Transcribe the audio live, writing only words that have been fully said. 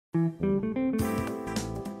So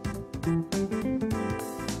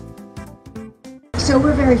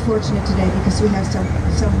we're very fortunate today because we have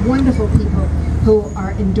some wonderful people who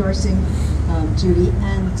are endorsing Judy,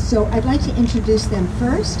 and so I'd like to introduce them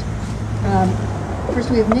first.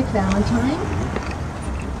 First we have Nick Valentine.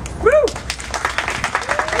 Woo!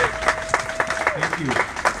 Thank you.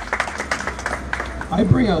 I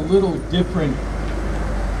bring a little different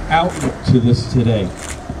outlook to this today.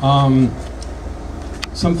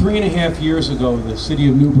 Some 3.5 years ago, the City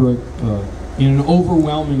of Newburgh, in an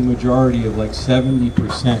overwhelming majority of like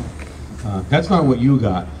 70%, that's not what you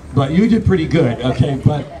got, but you did pretty good, okay?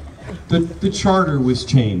 But the charter was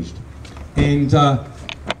changed. And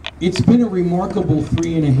it's been a remarkable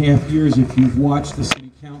 3.5 years if you've watched the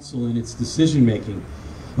City Council and its decision making.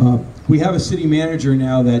 We have a city manager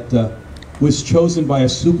now that was chosen by a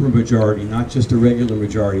supermajority, not just a regular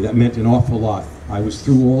majority. That meant an awful lot. I was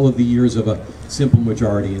through all of the years of a simple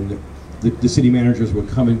majority, and the city managers would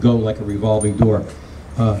come and go like a revolving door.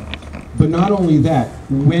 But not only that,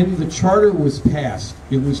 when the charter was passed,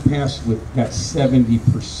 it was passed with that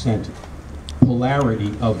 70%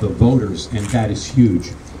 polarity of the voters, and that is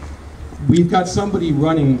huge. We've got somebody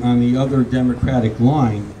running on the other Democratic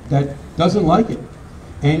line that doesn't like it,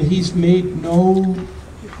 and he's made no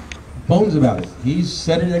bones about it. He's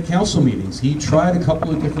said it at council meetings. He tried a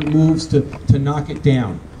couple of different moves to knock it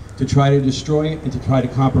down, to try to destroy it, and to try to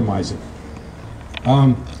compromise it.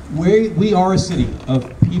 We are a city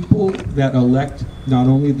of people that elect not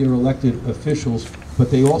only their elected officials,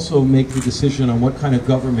 but they also make the decision on what kind of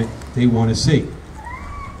government they want to see.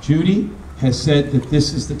 Judy has said that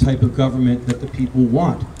this is the type of government that the people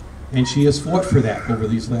want, and she has fought for that over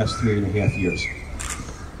these last 3.5 years.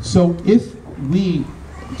 So if we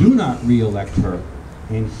do not re-elect her,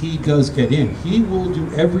 and he does get in, he will do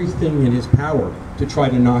everything in his power to try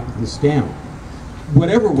to knock this down,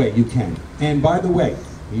 whatever way you can. And by the way,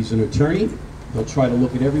 he's an attorney. He'll try to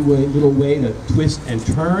look at every little way to twist and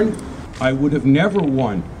turn. I would have never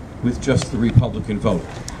won with just the Republican vote.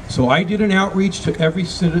 So I did an outreach to every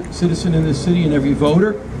citizen in the city and every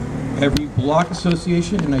voter, every block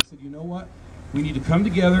association, and I said, you know what? We need to come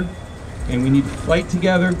together, and we need to fight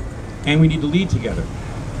together, and we need to lead together.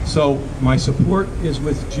 So my support is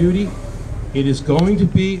with Judy. It is going to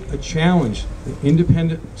be a challenge. The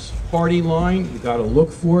independent party line, you got to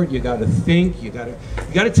look for it, you got to think, you got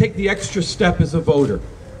to take the extra step as a voter.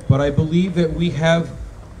 But I believe that we have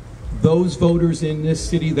those voters in this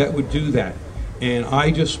city that would do that. And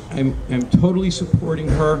I'm totally supporting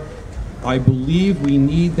her. I believe we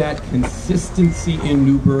need that consistency in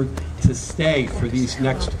Newburgh to stay for these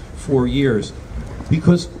next 4 years.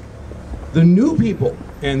 Because the new people,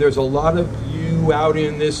 and there's a lot of you out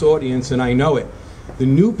in this audience, and I know it, the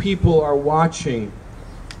new people are watching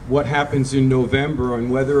what happens in November and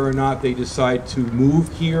whether or not they decide to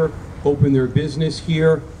move here, open their business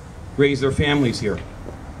here, raise their families here.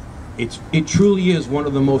 It truly is one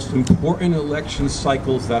of the most important election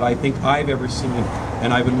cycles that I think I've ever seen,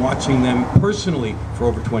 and I've been watching them personally for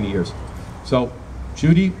over 20 years. So,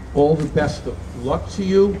 Judy, all the best of luck to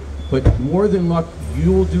you, but more than luck,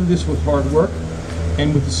 you will do this with hard work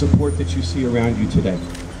and with the support that you see around you today.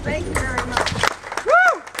 Thank you very much.